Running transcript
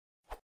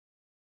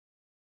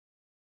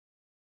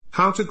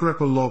How to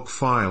grep a log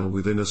file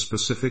within a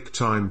specific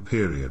time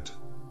period.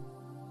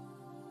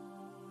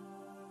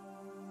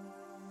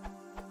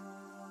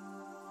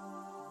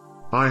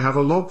 I have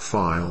a log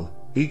file.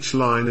 Each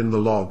line in the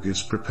log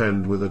is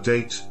prepended with a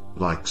date,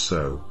 like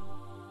so.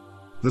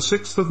 The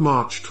 6th of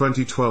March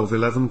 2012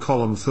 11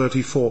 column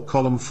 34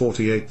 column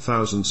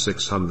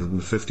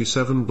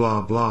 48,657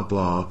 blah blah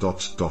blah ...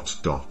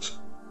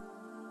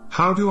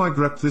 How do I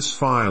grep this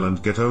file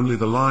and get only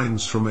the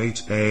lines from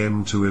 8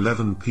 AM to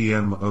 11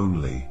 PM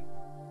only?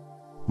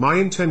 My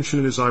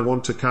intention is I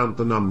want to count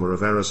the number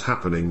of errors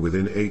happening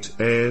within 8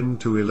 AM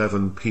to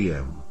 11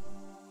 PM.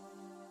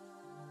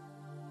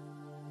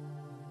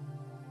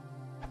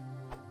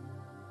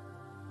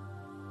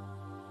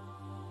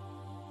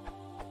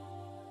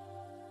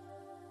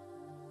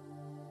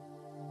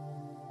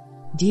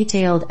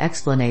 Detailed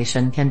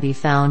explanation can be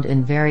found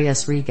in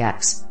various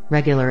regex,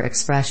 regular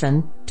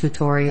expression,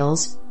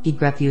 tutorials.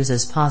 grep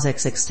uses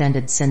POSIX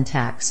extended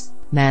syntax,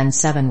 man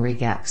 7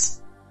 regex.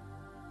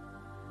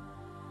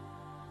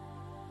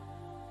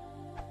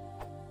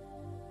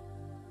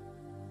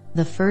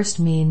 The first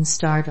means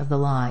start of the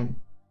line.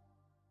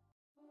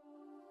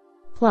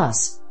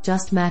 Plus,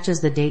 just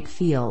matches the date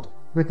field,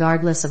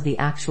 regardless of the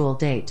actual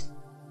date. ...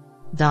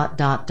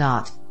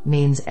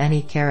 means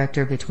any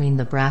character between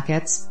the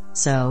brackets,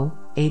 so,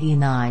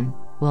 89,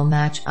 will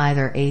match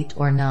either 8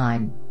 or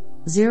 9.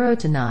 0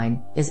 to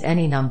 9 is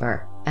any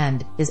number,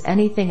 and is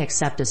anything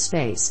except a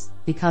space,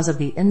 because of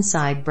the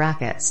inside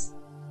brackets.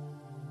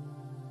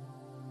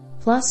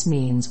 Plus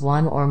means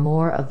one or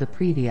more of the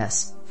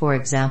previous, for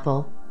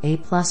example, A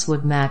plus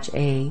would match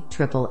A,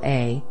 triple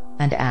A,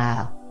 and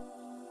A.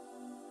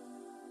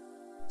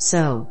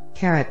 So, !+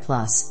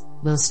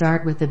 will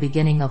start with the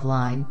beginning of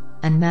line,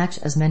 and match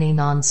as many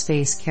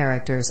non-space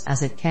characters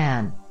as it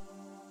can.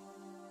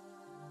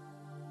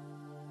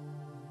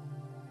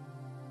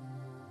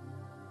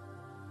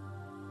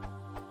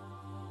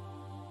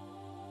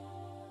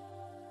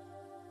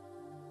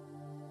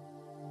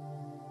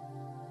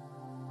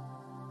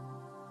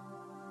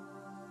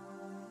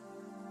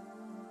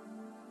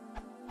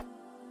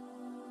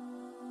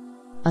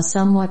 A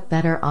somewhat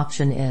better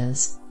option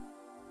is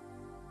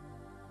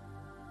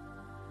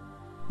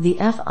the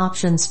F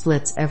option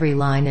splits every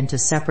line into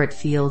separate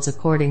fields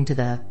according to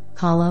the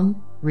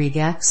column,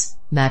 regex,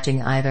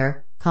 matching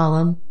either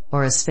column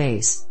or a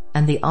space,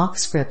 and the awk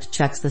script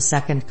checks the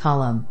second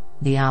column,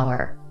 the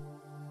hour.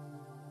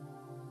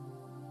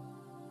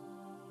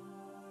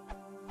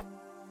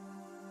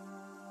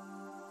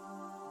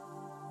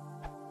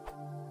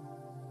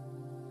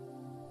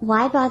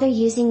 Why bother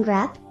using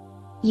grep?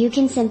 You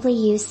can simply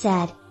use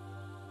sed.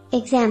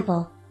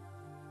 Example.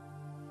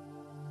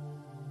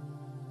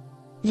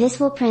 This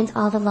will print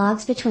all the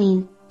logs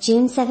between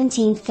June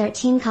 17,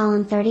 13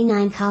 column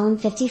 39 column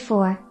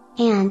 54,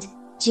 and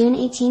June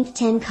 18,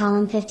 10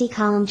 column 50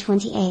 column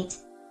 28.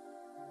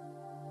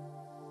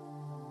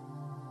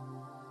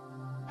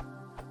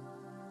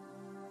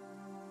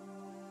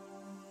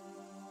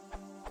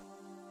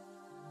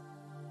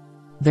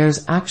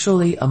 There's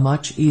actually a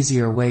much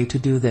easier way to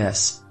do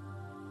this.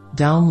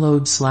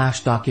 Download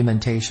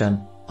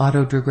 /documentation,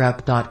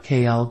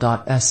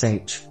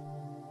 autodogrep.kl.sh.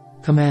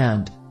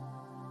 Command.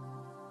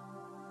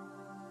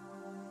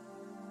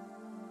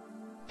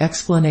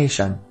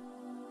 Explanation.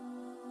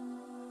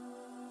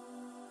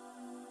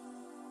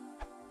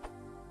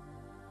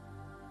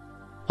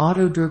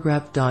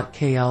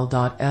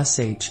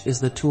 autodogrep.kl.sh is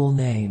the tool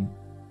name.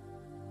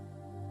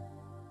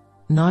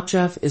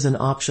 Notchf is an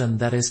option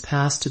that is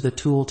passed to the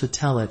tool to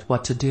tell it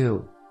what to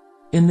do.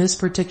 In this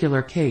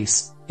particular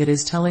case, it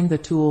is telling the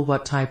tool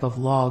what type of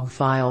log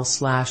file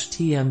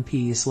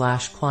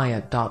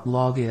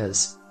 /tmp/client.log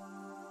is.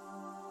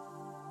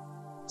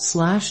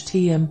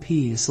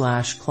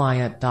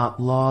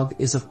 /tmp/client.log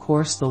is of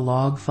course the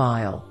log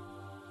file.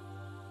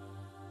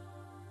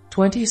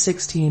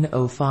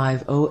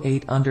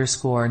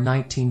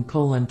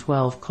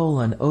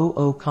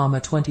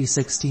 2016-05-08_19:12:00,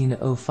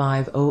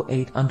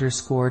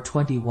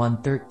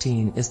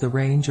 2016-05-08_2113 is the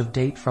range of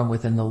date from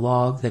within the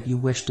log that you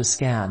wish to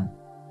scan.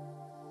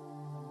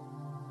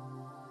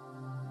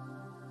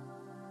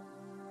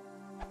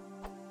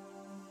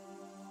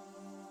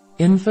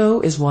 Info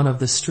is one of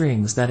the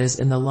strings that is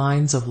in the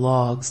lines of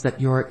logs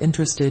that you're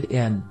interested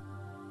in.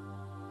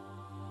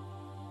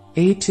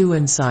 A2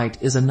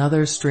 insight is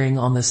another string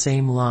on the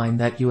same line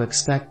that you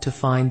expect to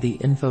find the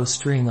info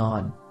string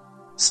on.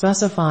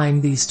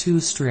 Specifying these two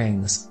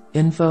strings,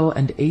 info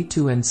and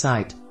A2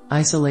 insight,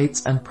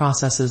 isolates and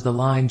processes the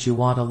lines you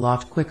want a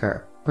lot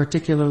quicker,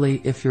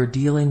 particularly if you're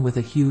dealing with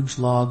a huge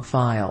log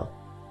file.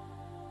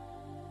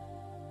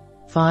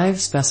 5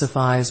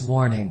 specifies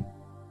warning.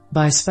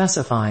 By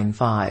specifying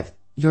 5,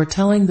 you're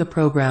telling the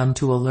program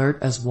to alert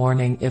as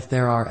warning if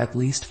there are at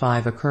least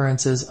 5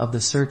 occurrences of the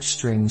search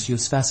strings you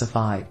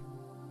specified.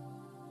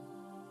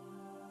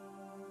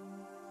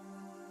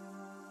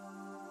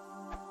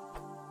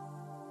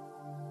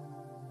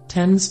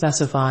 (10)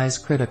 specifies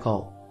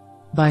critical.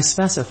 By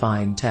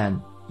specifying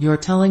 10, You're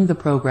telling the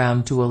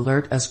program to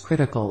alert as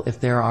critical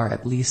if there are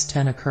at least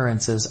 10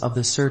 occurrences of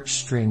the search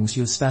strings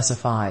you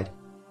specified.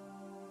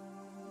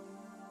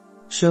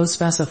 Show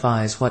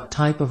specifies what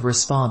type of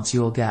response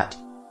you'll get.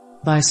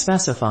 By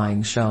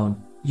specifying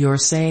shown, you're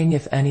saying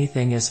if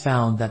anything is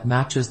found that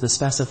matches the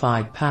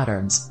specified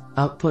patterns,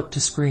 output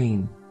to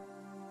screen.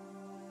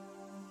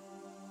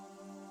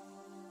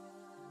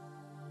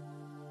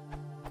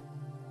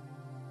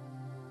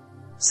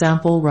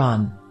 Sample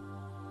run.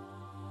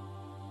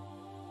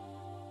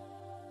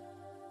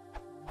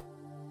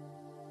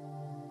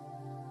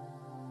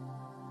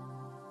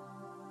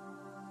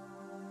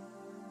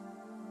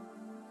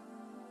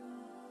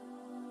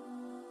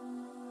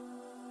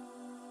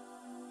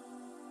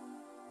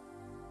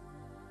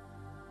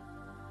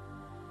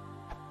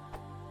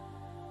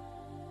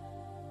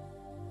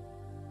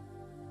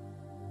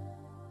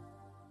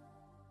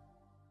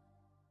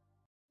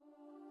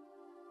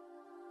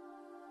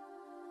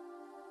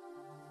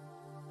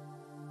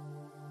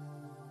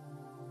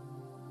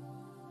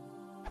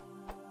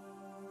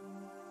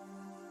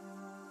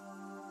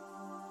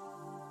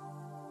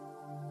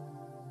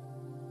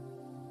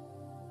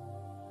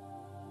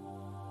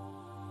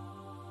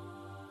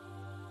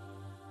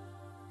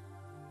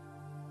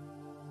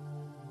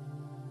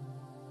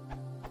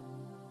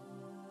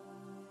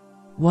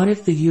 What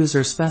if the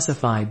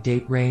user-specified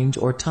date range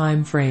or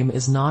time frame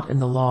is not in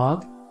the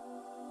log?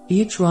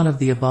 Each run of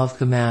the above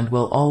command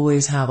will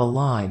always have a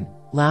line,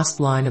 last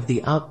line of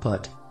the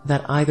output,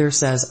 that either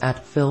says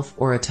 @filth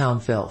or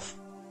 @filth.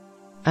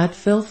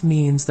 @filth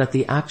means that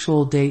the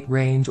actual date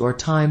range or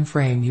time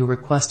frame you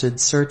requested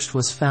searched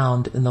was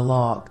found in the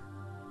log.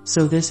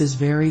 So this is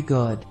very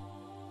good.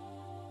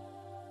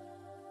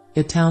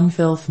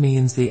 @filth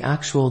means the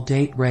actual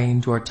date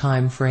range or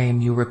time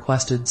frame you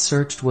requested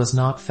searched was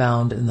not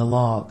found in the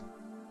log.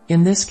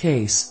 In this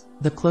case,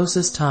 the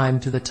closest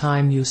time to the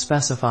time you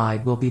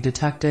specified will be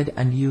detected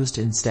and used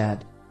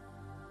instead.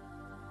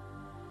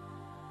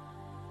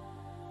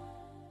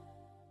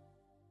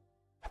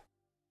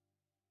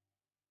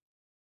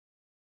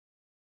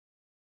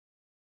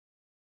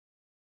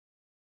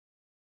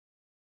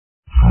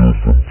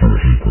 Alpha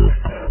Vehicle.